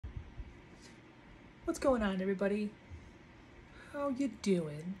What's going on, everybody? How you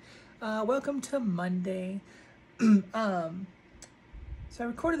doing? Welcome to Monday. So I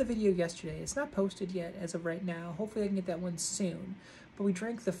recorded the video yesterday. It's not posted yet as of right now. Hopefully I can get that one soon. But we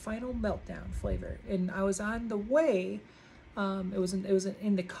drank the Final Meltdown flavor, and I was on the way. It was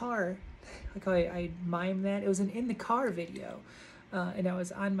in the car. Like how I mimed that. It was an in the car video, and I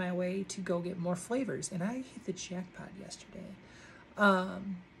was on my way to go get more flavors, and I hit the jackpot yesterday.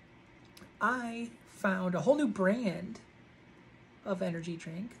 I found a whole new brand of energy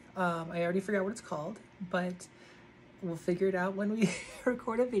drink. I already forgot what it's called, but we'll figure it out when we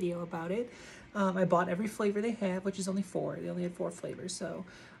record a video about it. I bought every flavor they have, which is only 4. They only had 4 flavors. So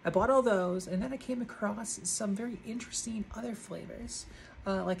I bought all those, and then I came across some very interesting other flavors,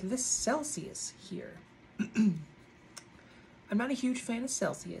 like this Celsius here. I'm not a huge fan of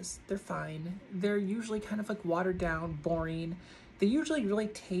Celsius. They're fine. They're usually kind of like watered down, boring. They usually really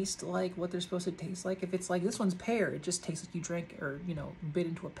taste like what they're supposed to taste like. If it's like this one's pear, it just tastes like you drank or, bit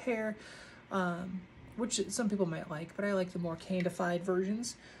into a pear, which some people might like, but I like the more candified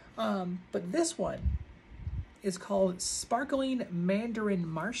versions. But this one is called Sparkling Mandarin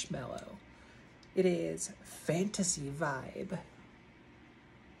Marshmallow. It is fantasy vibe.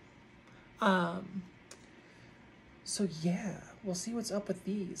 So yeah, we'll see what's up with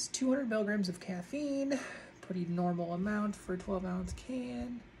these. 200 milligrams of caffeine. Pretty normal amount for a 12-ounce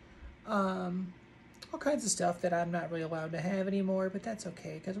can. All kinds of stuff that I'm not really allowed to have anymore, but that's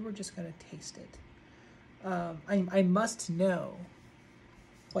okay because we're just gonna taste it. I must know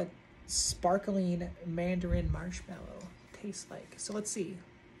what sparkling mandarin marshmallow tastes like. So let's see.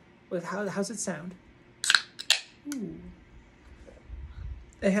 How's it sound? Ooh.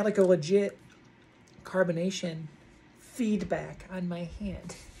 It had like a legit carbonation feedback on my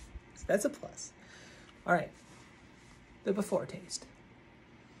hand. So that's a plus. All right, the before taste.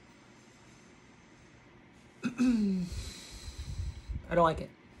 I don't like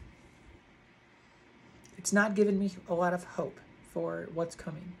it. It's not giving me a lot of hope for what's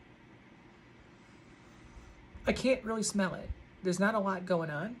coming. I can't really smell it. There's not a lot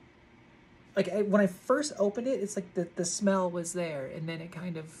going on. Like when I first opened it, it's like the smell was there and then it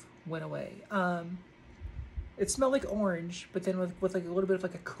kind of went away. It smelled like orange, but then with like a little bit of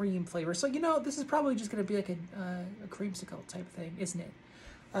like a cream flavor. So, this is probably just going to be like a creamsicle type thing, isn't it?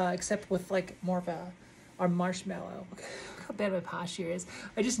 Except with like more of a marshmallow. Look how bad my posture is.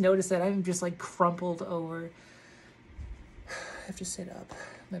 I just noticed that I'm just like crumpled over. I have to sit up.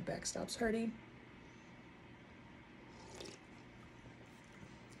 My back stops hurting.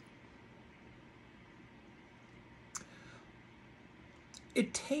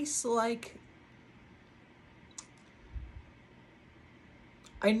 It tastes like...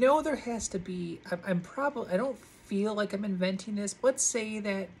 I know there has to be, I don't feel like I'm inventing this. Let's say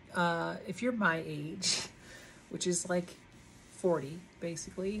that if you're my age, which is like 40,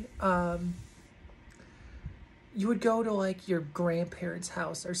 basically, you would go to like your grandparents'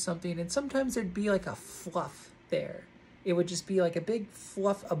 house or something, and sometimes there'd be like a fluff there. It would just be like a big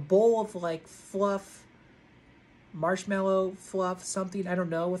fluff, a bowl of like fluff, marshmallow fluff, something, I don't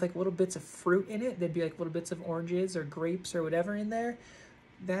know, with like little bits of fruit in it. There'd be like little bits of oranges or grapes or whatever in there.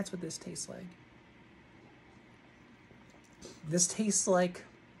 That's what this tastes like. This tastes like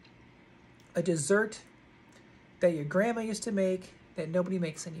a dessert that your grandma used to make that nobody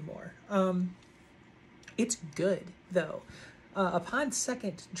makes anymore. It's good, though. Upon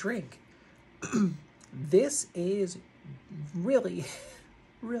second drink, this is really,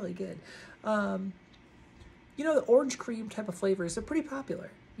 really good. The orange cream type of flavors are pretty popular.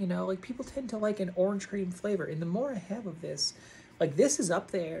 Like people tend to like an orange cream flavor. And the more I have of this, like this is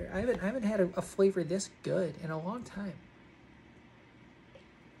up there. I haven't had a flavor this good in a long time.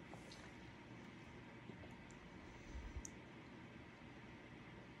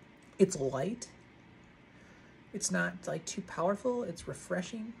 It's light. It's not like too powerful. It's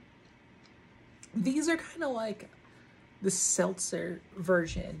refreshing. These are kind of like the seltzer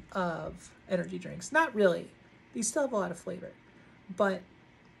version of energy drinks. Not really. These still have a lot of flavor, but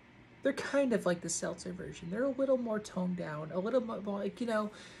they're kind of like the seltzer version. They're a little more toned down, a little more like,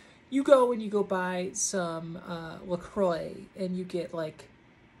 you go buy some LaCroix and you get like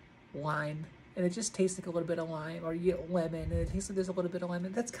lime and it just tastes like a little bit of lime, or you get lemon and it tastes like there's a little bit of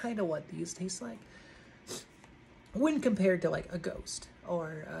lemon. That's kind of what these taste like when compared to like a Ghost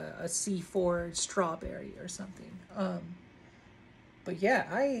or a C4 strawberry or something. But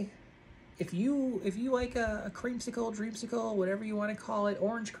yeah, if you like a creamsicle, dreamsicle, whatever you want to call it,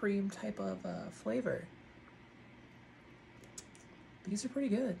 orange cream type of flavor, these are pretty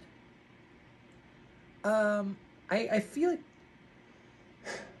good. I feel like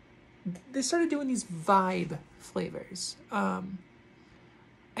they started doing these vibe flavors. I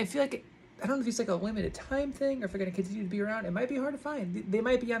feel like I don't know if it's like a limited time thing or if they're going to continue to be around. It might be hard to find. They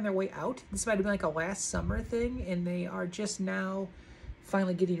might be on their way out. This might have been like a last summer thing, and they are just now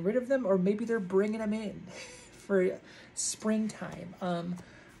finally getting rid of them, or maybe they're bringing them in for springtime.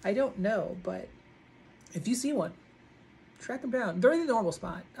 I don't know, but if you see one, track them down. They're in the normal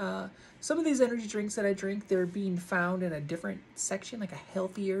spot. Some of these energy drinks that I drink, they're being found in a different section, like a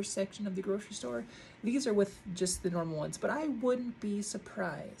healthier section of the grocery store. These are with just the normal ones, but I wouldn't be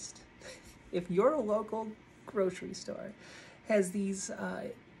surprised if your local grocery store has these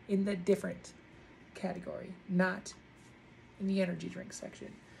in the different category, not in the energy drink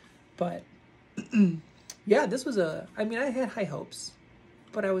section. But yeah, this was I mean, I had high hopes,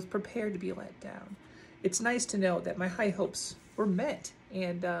 but I was prepared to be let down. It's nice to know that my high hopes were met,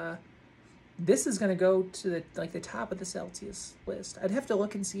 and this is going to go to the top of the Celsius list. I'd have to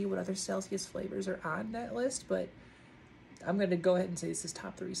look and see what other Celsius flavors are on that list, but I'm going to go ahead and say this is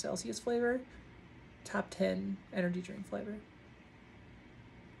top 3 Celsius flavor, top 10 energy drink flavor.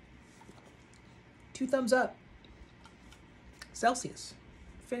 2 thumbs up. Celsius.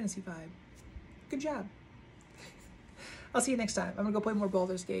 Fantasy vibe. Good job. I'll see you next time. I'm going to go play more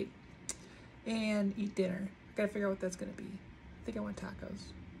Baldur's Gate and eat dinner. I got to figure out what that's going to be. I think I want tacos.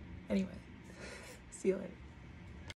 Anyway, see you later.